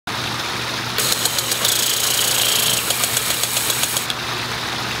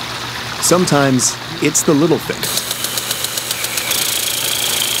sometimes it's the little things.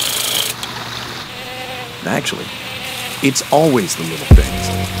 Actually, it's always the little things.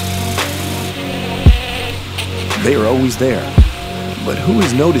 They are always there, but who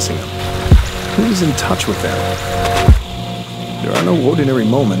is noticing them? Who is in touch with them? There are no ordinary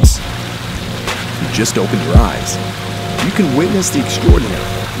moments. You just open your eyes. You can witness the extraordinary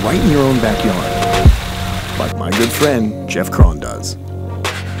right in your own backyard, like my good friend Jeff Cron does.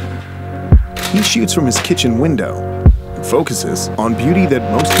 He shoots from his kitchen window and focuses on beauty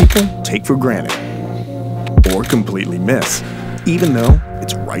that most people take for granted or completely miss, even though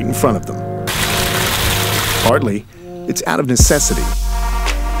it's right in front of them. Partly, it's out of necessity,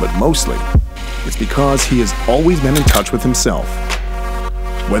 but mostly, it's because he has always been in touch with himself,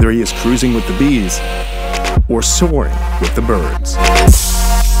 whether he is cruising with the bees or soaring with the birds.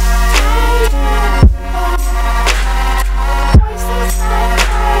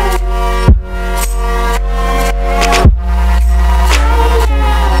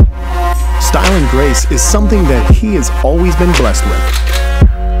 Style and grace is something that he has always been blessed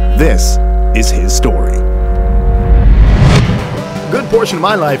with. This is his story. A good portion of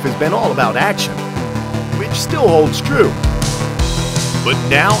my life has been all about action, which still holds true. But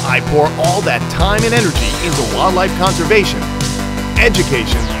now I pour all that time and energy into wildlife conservation,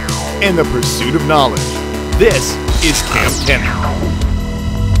 education, and the pursuit of knowledge. This is Kamp Kenan.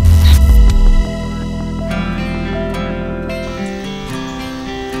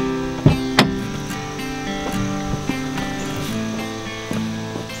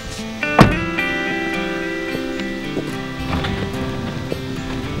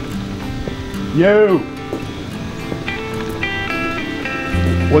 Yo!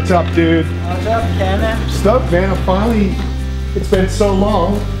 What's up, dude? What's up, Kenan? Stuff, man. It's been so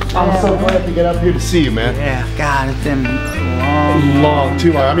long. I'm so glad to get up here to see you, man. Yeah, God, it's been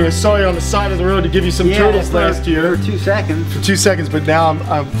too long. I mean, I saw you on the side of the road to give you some turtles last year. For 2 seconds. For 2 seconds, but now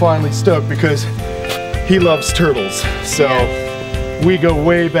I'm finally stoked because he loves turtles. So we go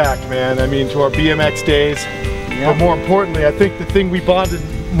way back, man. I mean, to our BMX days. Yep. But more importantly, I think the thing we bonded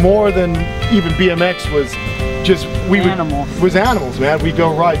more than even BMX was just animals, man. We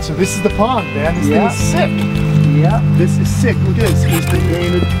go right. So this is the pond, man. This thing is sick. Yeah. This is sick. Look at this. Here's the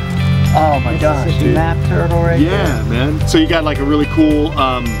native. Oh my gosh, dude. Map turtle right there. Yeah, man. So you got like a really cool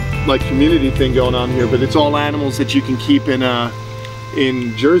like community thing going on here, but it's all animals that you can keep in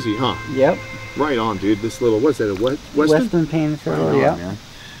Jersey, huh? Yep. Right on, dude. This little, what's that? A Western painted turtle. Right on, man.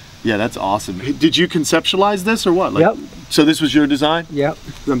 Yeah, that's awesome. Did you conceptualize this or what? Like, yep. So this was your design? Yep.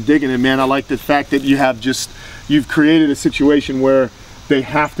 I'm digging it, man. I like the fact that you've created a situation where they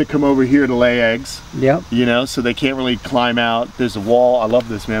have to come over here to lay eggs. Yep. You know, so they can't really climb out. There's a wall. I love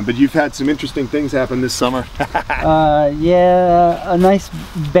this, man. But you've had some interesting things happen this summer. Yeah, a nice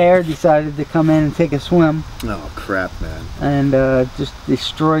bear decided to come in and take a swim. Oh, crap, man. And just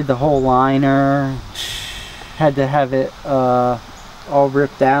destroyed the whole liner. Had to have it all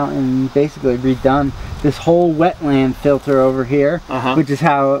ripped out and basically redone. This whole wetland filter over here,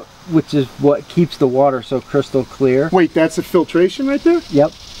 which is what keeps the water so crystal clear. Wait, that's a filtration right there?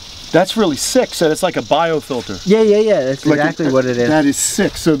 Yep. That's really sick. So it's like a biofilter. Yeah. That's like exactly what it is. That is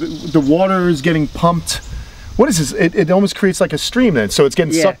sick. So the water is getting pumped. What is this? It almost creates like a stream then. So it's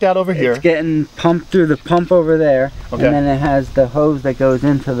getting sucked out over here. It's getting pumped through the pump over there. Okay. And then it has the hose that goes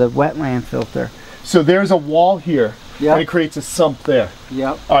into the wetland filter. So there's a wall here. Yep. And it creates a sump there.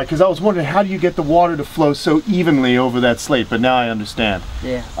 Yep. All right, because I was wondering, how do you get the water to flow so evenly over that slate? But now I understand.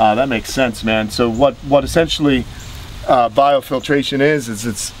 Yeah. That makes sense, man. So what essentially biofiltration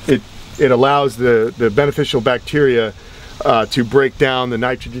is it allows the beneficial bacteria to break down the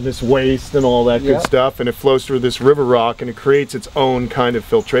nitrogenous waste and all that good stuff, and it flows through this river rock and it creates its own kind of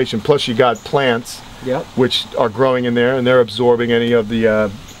filtration. Plus you got plants, which are growing in there and they're absorbing any of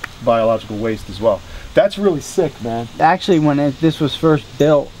the biological waste as well. That's really sick, man. Actually, when this was first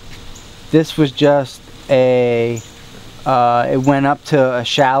built, this was just it went up to a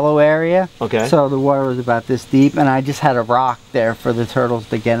shallow area. Okay. So the water was about this deep, and I just had a rock there for the turtles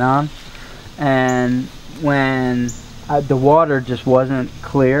to get on. And when the water just wasn't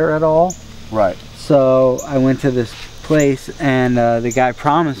clear at all. Right. So I went to this place, and the guy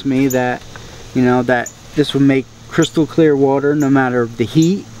promised me that, that this would make crystal clear water no matter the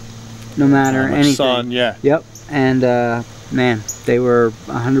heat. No matter anything. Sun, yeah. Yep. And man, they were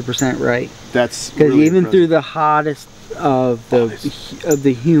 100% right. That's because really even impressive. through the hottest of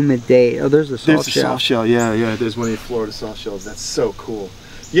the humid day. Oh, there's a soft shell. There's a soft shell. Yeah. There's one of your Florida soft shells. That's so cool.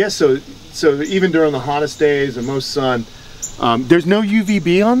 Yeah. So even during the hottest days and most sun, There's no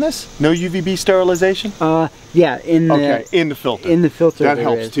UVB on this? No UVB sterilization? Yeah, in the filter. In the filter. That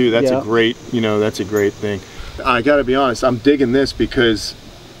helps too. That's a great, that's a great thing. I gotta be honest, I'm digging this because,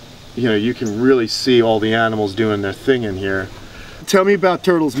 you can really see all the animals doing their thing in here. Tell me about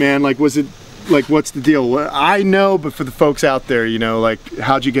turtles, man. Like, what's the deal? I know, but for the folks out there,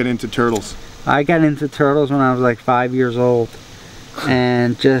 how'd you get into turtles? I got into turtles when I was like 5 years old,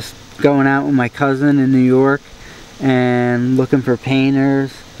 and just going out with my cousin in New York and looking for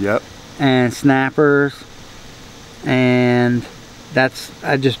painters. Yep. And snappers, and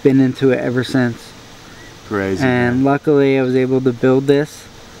I've just been into it ever since. Crazy. And man, luckily I was able to build this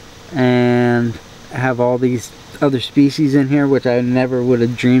and have all these other species in here, which I never would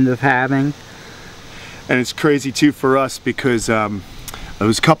have dreamed of having. And it's crazy too for us because it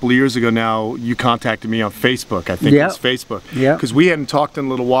was a couple of years ago now, you contacted me on Facebook. I think it was Facebook. Yeah. Because we hadn't talked in a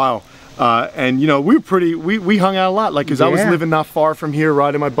little while. And we hung out a lot, like, because I was living not far from here,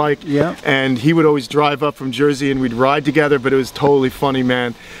 riding my bike. Yeah. And he would always drive up from Jersey and we'd ride together, but it was totally funny,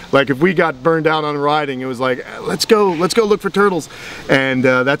 man. Like, if we got burned out on riding, it was like, let's go look for turtles. And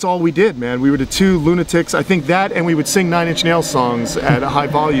that's all we did, man. We were the two lunatics. I think that, and we would sing Nine Inch Nails songs at a high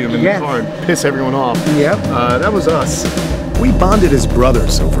volume in the car and piss everyone off. Yep. That was us. We bonded as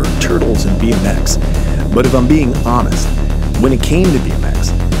brothers over turtles and BMX. But if I'm being honest, when it came to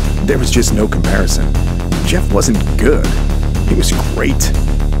BMX, there was just no comparison. Jeff wasn't good. He was great.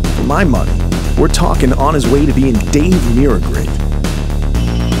 For my money, we're talking on his way to being Dave Mirra great.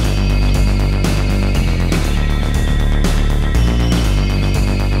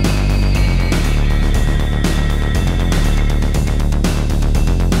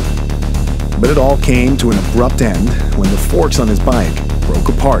 But it all came to an abrupt end when the forks on his bike broke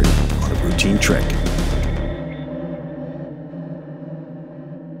apart on a routine trick.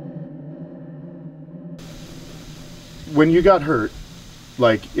 When you got hurt,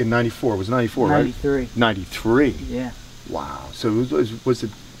 like in 94, it was 94, 93. Right? 93? Yeah. Wow. So was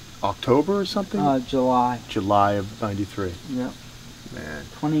it October or something? July. July of 93. Yep. Man.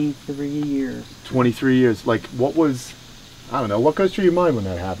 23 years. 23 years. Like, what goes through your mind when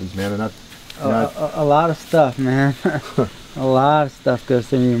that happens, man? And a lot of stuff, man. A lot of stuff goes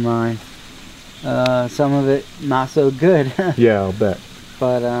through your mind. Some of it not so good. Yeah, I'll bet.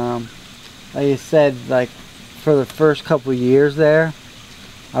 But like you said, like, for the first couple years there,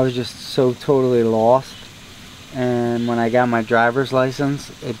 I was just so totally lost. And when I got my driver's license,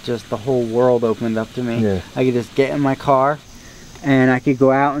 the whole world opened up to me. Yeah. I could just get in my car and I could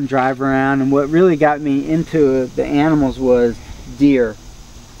go out and drive around. And what really got me into the animals was deer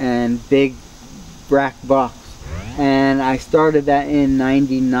and big black bucks. And I started that in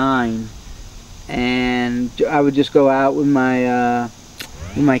 '99. And I would just go out with my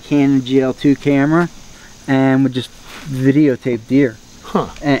Canon GL2 camera and would just videotape deer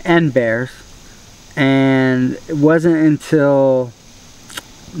and bears. And it wasn't until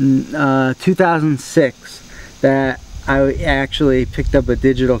 2006 that I actually picked up a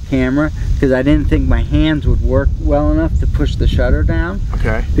digital camera, because I didn't think my hands would work well enough to push the shutter down.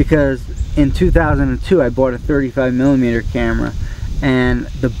 Okay. Because in 2002 I bought a 35mm camera and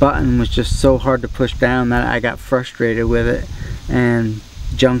the button was just so hard to push down that I got frustrated with it and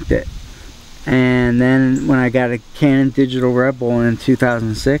junked it. And then when I got a Canon Digital Rebel in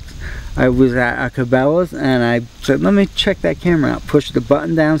 2006, I was at Cabela's and I said, let me check that camera out. Pushed the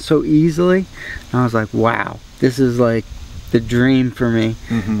button down so easily. And I was like, wow, this is like the dream for me.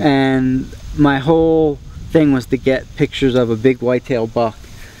 Mm-hmm. And my whole thing was to get pictures of a big whitetail buck.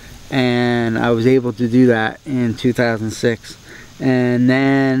 And I was able to do that in 2006. And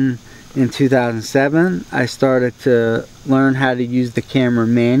then in 2007, I started to learn how to use the camera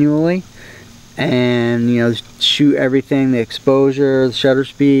manually. And shoot everything, the exposure, the shutter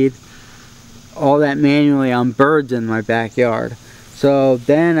speed, all that manually on birds in my backyard. So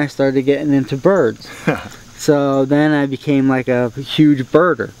then I started getting into birds. So then I became like a huge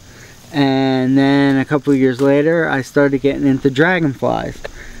birder. And then a couple of years later I started getting into dragonflies.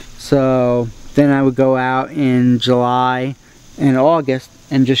 So then I would go out in July and August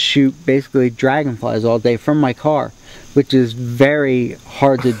and just shoot basically dragonflies all day from my car, which is very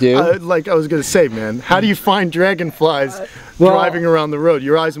hard to do. Like I was gonna say, man, how do you find dragonflies driving around the road?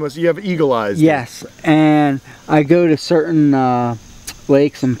 You have eagle eyes. Yes, and I go to certain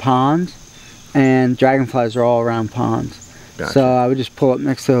lakes and ponds, and dragonflies are all around ponds. Gotcha. So I would just pull up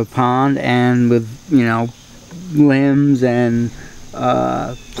next to a pond and with, limbs and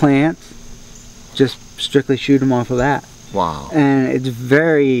plants, just strictly shoot them off of that. Wow. And it's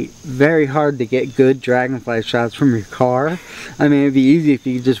very, very hard to get good dragonfly shots from your car. I mean, it'd be easy if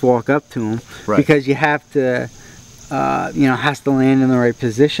you could just walk up to them. Right. Because you have to you know, has to land in the right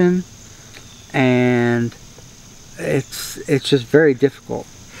position, and it's just very difficult.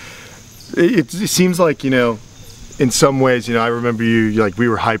 It seems like, you know, in some ways, you know, I remember you, like, we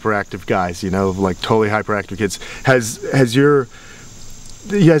were hyperactive guys, you know, like totally hyperactive kids. Has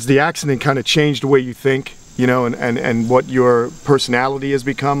the accident kind of changed the way you think, you know, and what your personality has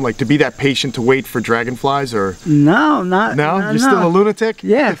become? Like, to be that patient to wait for dragonflies, or? No, not. No? You're still a lunatic?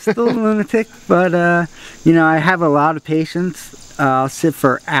 Yeah, still a lunatic, but, you know, I have a lot of patience. I'll sit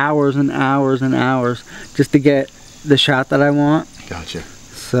for hours and hours and hours just to get the shot that I want. Gotcha.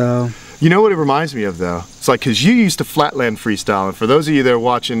 So... You know what it reminds me of, though? It's like, because you used to flatland freestyle, and for those of you that are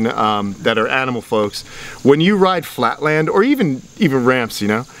watching that are animal folks, when you ride flatland, or even ramps, you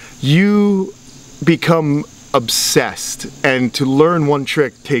know, you become obsessed, and to learn one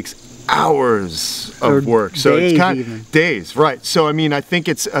trick takes hours of work. So it's kind of days, right? So I mean, I think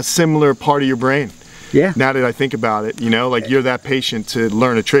it's a similar part of your brain. Yeah. Now that I think about it, you know, like, you're that patient to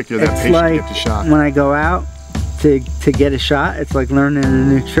learn a trick, you're that patient to get the shot. When I go out to get a shot, it's like learning a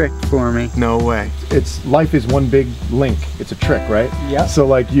new trick for me. No way. It's life is one big link. It's a trick, right? Yeah. So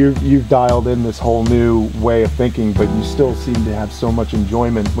like you've dialed in this whole new way of thinking, but you still seem to have so much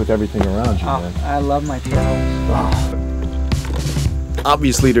enjoyment with everything around you, man. I love my turtles.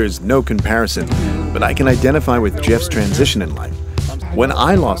 Obviously, there's no comparison, but I can identify with Jeff's transition in life. When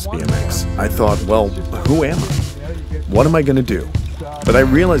I lost BMX, I thought, well, who am I? What am I going to do? But I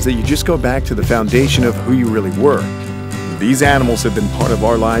realized that you just go back to the foundation of who you really were. These animals have been part of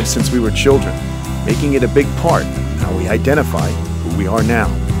our lives since we were children, making it a big part of how we identify who we are now.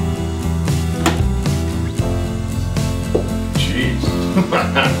 Jeez.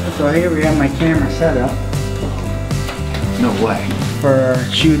 So here we have my camera set up. No way. For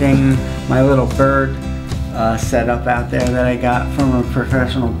shooting my little bird setup out there that I got from a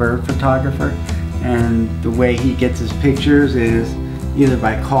professional bird photographer. And the way he gets his pictures is either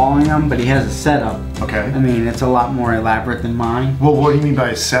by calling them, but he has a setup. Okay. I mean, it's a lot more elaborate than mine. Well, what do you mean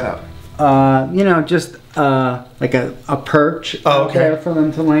by a setup? You know, just like a perch out there for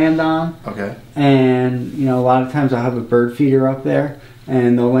them to land on. Okay. And, you know, a lot of times I'll have a bird feeder up there,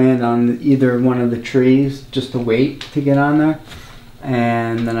 and they'll land on either one of the trees just to wait to get on there.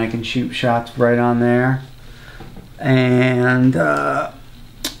 And then I can shoot shots right on there. And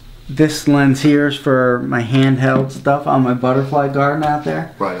this lens here is for my handheld stuff on my butterfly garden out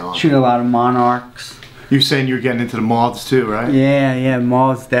there. Right on. Shoot a lot of monarchs. You're saying you're getting into the moths too, right? Yeah,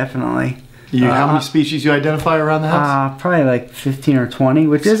 moths definitely. How many species you identify around the house? Probably like 15 or 20,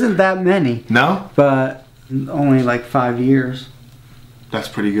 which isn't that many. No? But only like 5 years. That's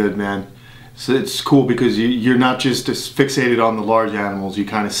pretty good, man. So it's cool because you're not just fixated on the large animals, you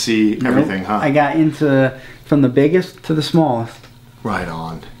kind of see everything, huh? I got into from the biggest to the smallest. Right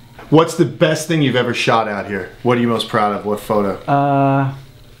on. What's the best thing you've ever shot out here? What are you most proud of? What photo?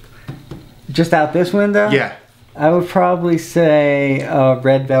 Just out this window? Yeah. I would probably say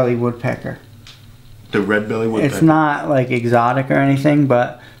red belly woodpecker. The red belly woodpecker? It's not like exotic or anything,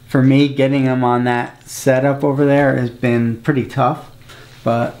 but for me, getting them on that setup over there has been pretty tough.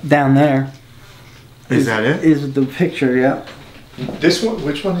 But down there... Is that it? Is the picture, yep. This one?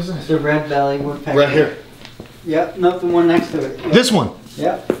 Which one is this? The red belly woodpecker. Right here? Yep, not the one next to it. Yep. This one?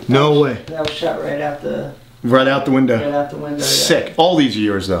 Yep. No way. That was shot right out the... Right out the window? Right out the window, Sick. Yeah. All these are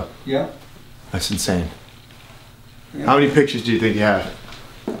yours, though? Yep. That's insane. Yep. How many pictures do you think you have?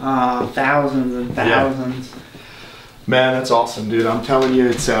 Thousands and thousands. Yeah. Man, that's awesome, dude. I'm telling you,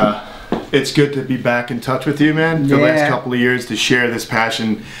 it's good to be back in touch with you, man. The last couple of years to share this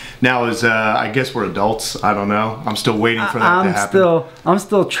passion. Now is I guess we're adults. I don't know. I'm still waiting for that to happen. I'm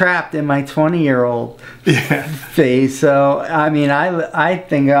still trapped in my 20-year-old phase. So I mean, I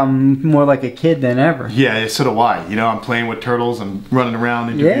think I'm more like a kid than ever. Yeah, so do I. You know, I'm playing with turtles. I'm running around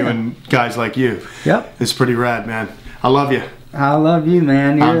interviewing guys like you. Yep. It's pretty rad, man. I love you. I love you,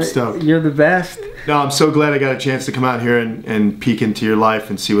 man. I'm stoked. You're the best. No, I'm so glad I got a chance to come out here and peek into your life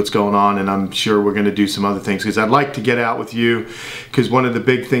and see what's going on, and I'm sure we're going to do some other things, because I'd like to get out with you, because one of the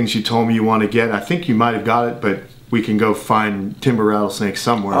big things you told me you want to get, I think you might have got it, but we can go find timber rattlesnakes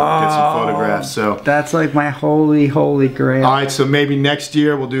somewhere and get some photographs. So that's like my holy grail. All right, so maybe next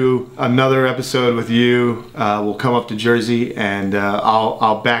year we'll do another episode with you. We'll come up to Jersey, and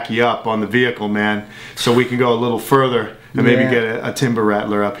I'll back you up on the vehicle, man, so we can go a little further. And maybe get a timber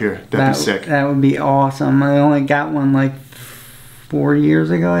rattler up here. That'd be sick. That would be awesome. I only got one like 4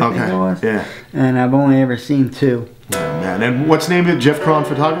 years ago, I think it was. Yeah. And I've only ever seen 2. Oh, man. And what's the name of it? Jeff Cron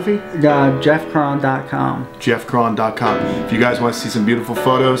Photography? JeffCron.com. JeffCron.com. If you guys want to see some beautiful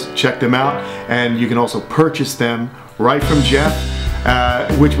photos, check them out. And you can also purchase them right from Jeff.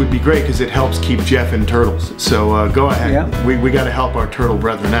 which would be great because it helps keep Jeff in turtles. So go ahead. Yep. We got to help our turtle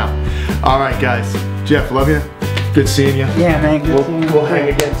brethren out. All right, guys. Jeff, love you. Good seeing you. Yeah, man. Good seeing you. We'll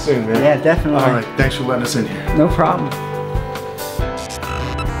hang again soon, man. Yeah, definitely. All right. Thanks for letting us in here. No problem.